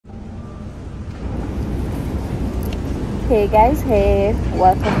Hey guys, hey,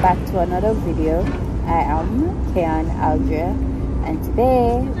 welcome back to another video. I am Kayon, Aldria, and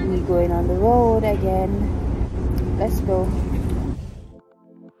today we're going on the road again. Let's go.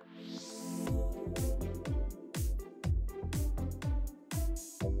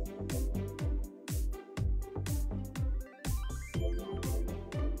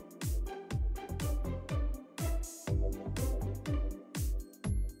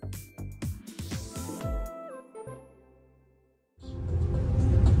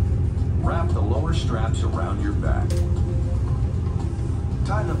 Wrap the lower straps around your back.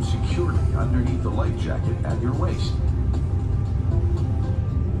 Tie them securely underneath the life jacket at your waist.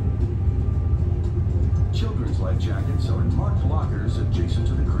 Children's life jackets are in marked lockers adjacent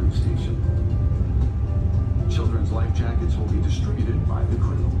to the crew station. Children's life jackets will be distributed by the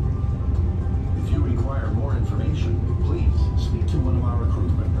crew. If you require more information, please speak to one of our crew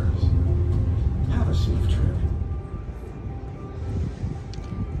members. Have a safe trip.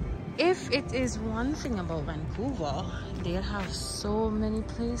 If it is one thing about Vancouver, they have so many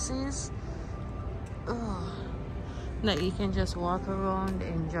places that you can just walk around,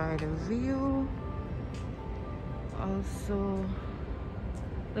 enjoy the view. Also,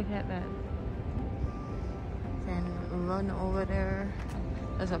 look at that. You can run over there.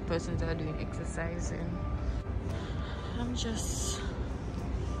 There's a person that are doing exercising. I'm just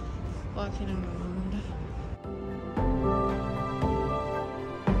walking around.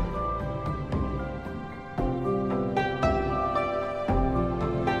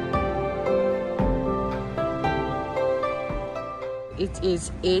 It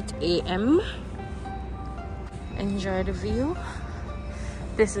is 8 a.m. Enjoy the view.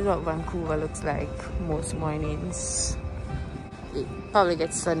 This is what Vancouver looks like most mornings. It probably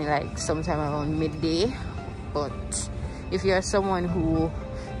gets sunny like sometime around midday, but if you're someone who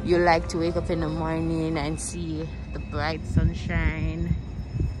you like to wake up in the morning and see the bright sunshine,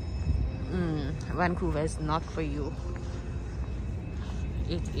 Vancouver is not for you.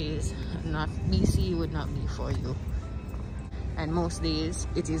 It is not. BC would not be for you. And most days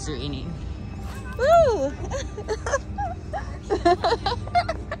it is raining. Woo!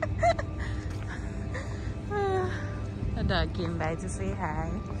 A dog came by to say hi.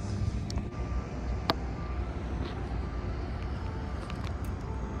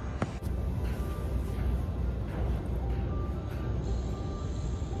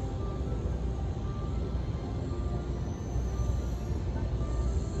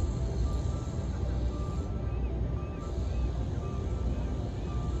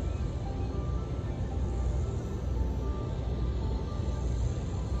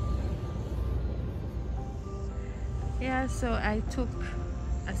 Yeah, so I took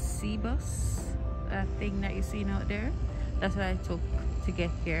a C bus, that thing that you seen out there. That's what I took to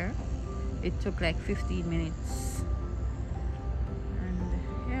get here. It took like 15 minutes. And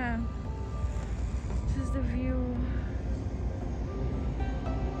yeah, this is the view.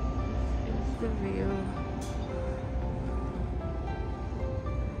 This is the view.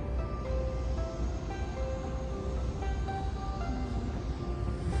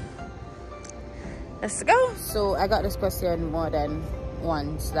 Let's go. So I got this question more than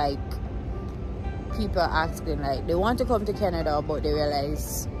once, like people asking, like they want to come to Canada but they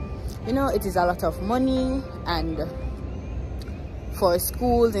realize, you know, it is a lot of money, and for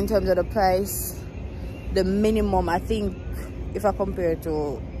schools in terms of the price, the minimum, I think if I compare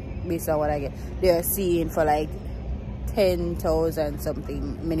to based on what I get, they are seeing for like 10,000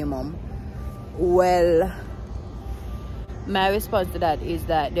 something minimum. Well, my response to that is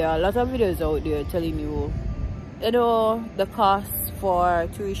that there are a lot of videos out there telling you, you know, the cost for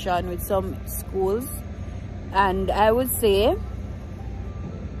tuition with some schools. And I would say,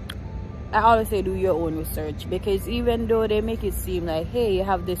 I always say do your own research, because even though they make it seem like, hey, you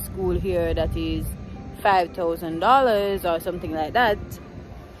have this school here that is $5,000 or something like that,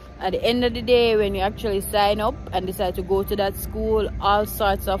 at the end of the day, when you actually sign up and decide to go to that school, all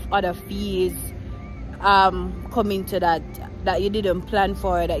sorts of other fees come into that you didn't plan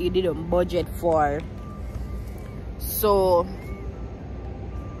for, that you didn't budget for. So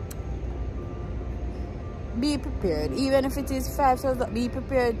be prepared. Even if it is 5,000, be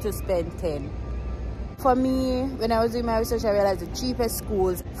prepared to spend 10. For me, when I was doing my research, I realized the cheapest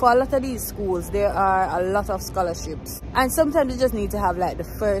schools, for a lot of these schools, there are a lot of scholarships, and sometimes you just need to have like the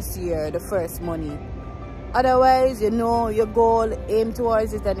first year, the first money. Otherwise, you know your goal, aim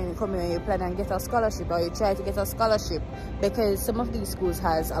towards it, and then you come here and you plan and get a scholarship, or you try to get a scholarship, because some of these schools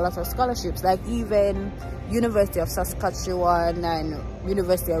has a lot of scholarships, like even University of Saskatchewan and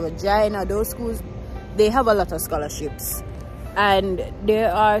University of Regina. Those schools, they have a lot of scholarships. and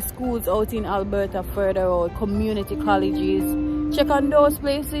there are schools out in Alberta further out, community colleges. Check on those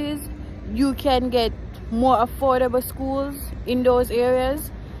places. You can get more affordable schools in those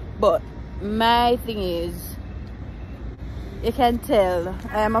areas. But my thing is, you can tell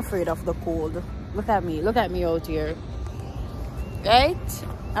I am afraid of the cold. Look at me out here, right?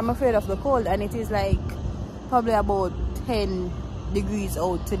 I'm afraid of the cold, and it is like probably about 10 degrees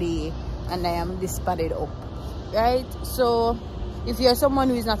out today, and I am this padded up, right? So if you're someone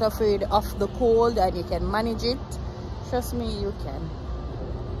who is not afraid of the cold and you can manage it, trust me, you can.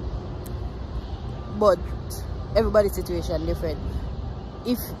 But everybody's situation different.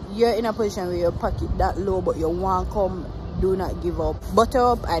 If you're in a position where your pocket that low but you want to come, do not give up. Butter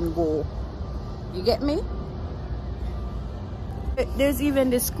up and go. You get me? There's even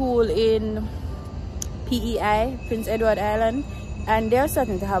this school in PEI, Prince Edward Island, and they're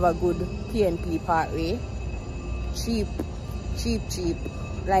starting to have a good PNP pathway. Cheap.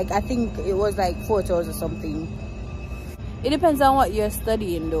 Like I think it was like $4,000 or something. It depends on what you're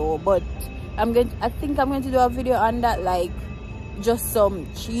studying though, but I think I'm going to do a video on that, like just some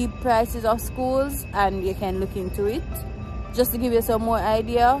cheap prices of schools, and you can look into it just to give you some more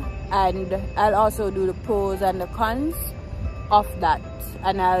idea. And I'll also do the pros and the cons of that,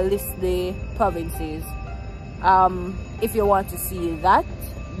 and I'll list the provinces. If you want to see that,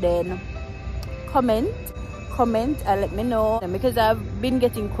 then comment and let me know, because I've been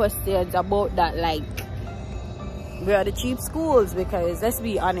getting questions about that, like where are the cheap schools? Because let's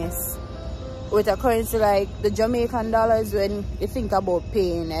be honest, with a currency like the Jamaican dollars, when you think about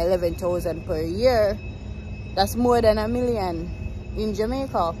paying 11,000 per year, that's more than $1 million in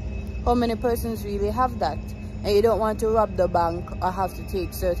Jamaica. How many persons really have that? And you don't want to rob the bank or have to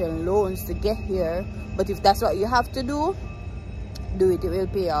take certain loans to get here. But if that's what you have to do it, it will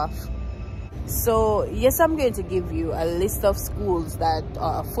pay off. So yes, I'm going to give you a list of schools that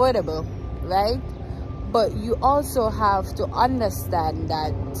are affordable, right? But you also have to understand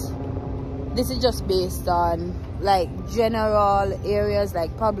that this is just based on like general areas.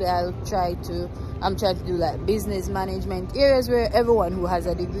 Like probably I'm trying to do like business management, areas where everyone who has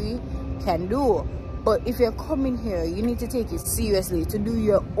a degree can do. But if you're coming here, you need to take it seriously, to do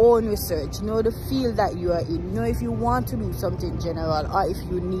your own research, know the field that you are in, know if you want to do something general or if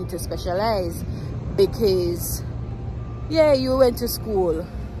you need to specialize. Because yeah, you went to school,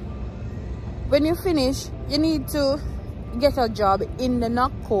 when you finish you need to get a job in the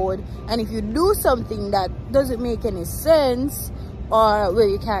knock code, and if you do something that doesn't make any sense or where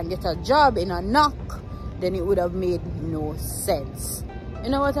you can't get a job in a knock, then it would have made no sense. You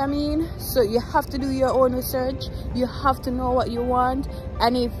know what I mean? So you have to do your own research. You have to know what you want.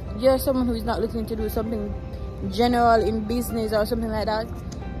 And if you're someone who is not looking to do something general in business or something like that,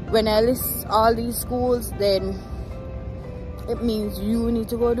 when I list all these schools, then it means you need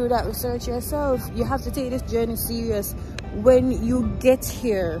to go do that research yourself. You have to take this journey serious. When you get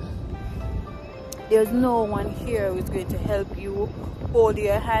here, there's no one here who's going to help you, hold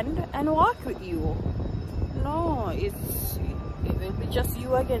your hand and walk with you. No, it will be just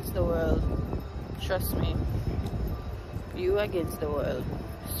you against the world. Trust me, you against the world.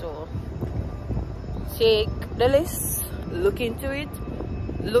 So take the list, look into it,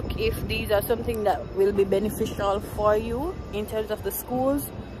 look if these are something that will be beneficial for you in terms of the schools.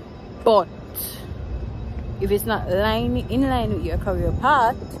 But if it's not in line with your career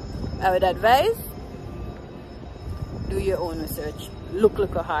path, I would advise do your own research. Look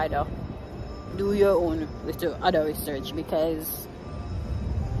harder. Do your own little other research, because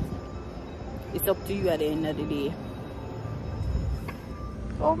it's up to you at the end of the day.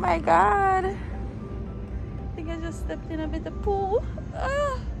 Oh my god, I think I just stepped in a bit of pool.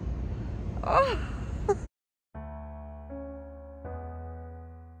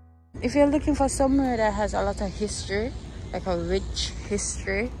 If you're looking for somewhere that has a lot of history, like a rich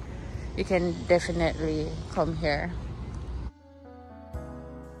history, you can definitely come here.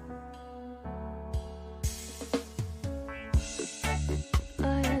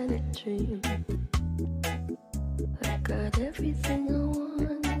 I got everything I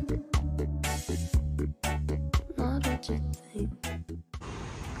want. Not what you think.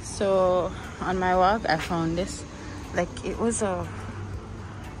 So on my walk, I found this. Like it was a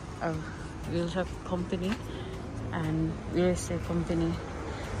realtor company and real estate company,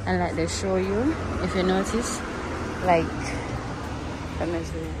 and like they show you, if you notice, like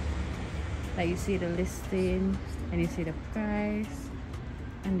you see the listing and you see the price,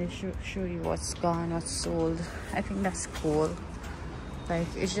 and they show you what's gone, what's sold. I think that's cool. Like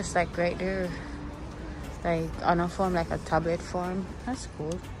it's just like right there, like on a form, like a tablet form. That's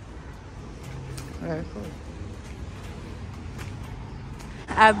cool. Very cool.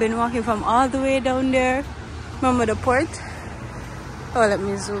 I've been walking from all the way down there. Remember the port? Oh, let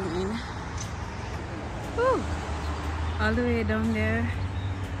me zoom in. Woo. All the way down there.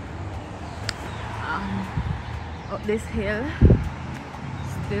 Up this hill.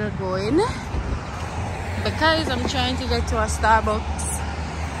 Still going. Because I'm trying to get to a Starbucks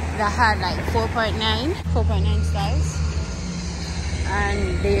that had like 4.9 stars.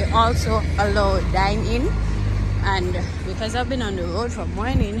 And they also allow dine-in. And because I've been on the road from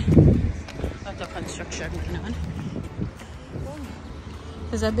morning, a lot of construction going on.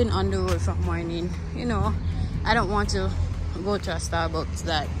 Because I've been on the road from morning, you know, I don't want to go to a Starbucks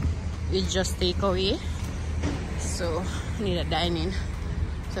that is just takeaway. So I need a dine-in.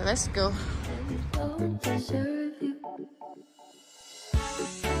 So let's go.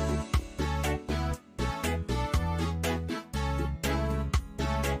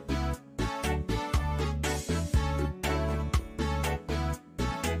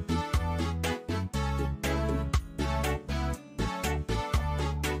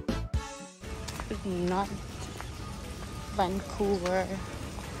 Not Vancouver.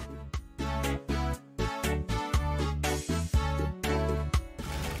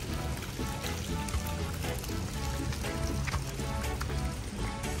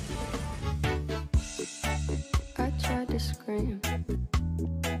 I tried to scream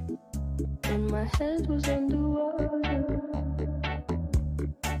when my head was underwater.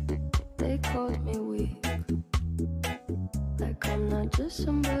 They called me weak, like I'm not just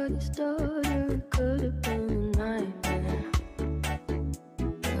somebody's daughter. Could have been a nightmare,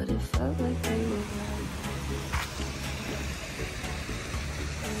 but it felt like they were right.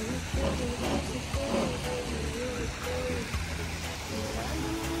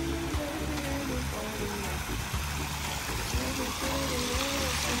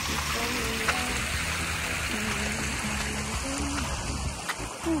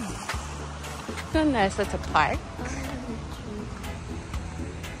 So nice little park.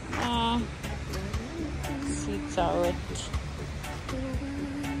 Seats out.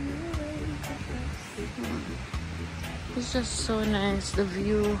 It's just so nice, the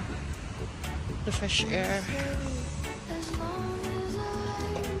view, the fresh air.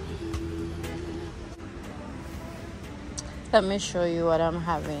 Let me show you what I'm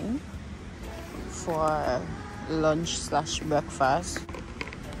having for lunch/breakfast.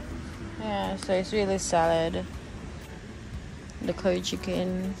 Yeah, so it's really salad. The curry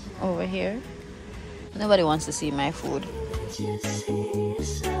chicken over here. Nobody wants to see my food.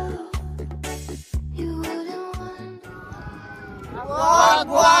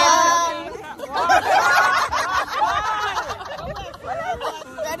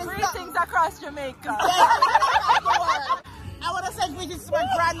 Greetings across Jamaica. I want to send greetings to my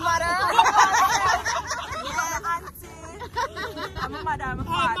grandmother. Yeah, auntie. I'm a mother, I'm a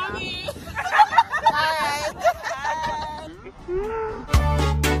father. Hey, mommy. Alright.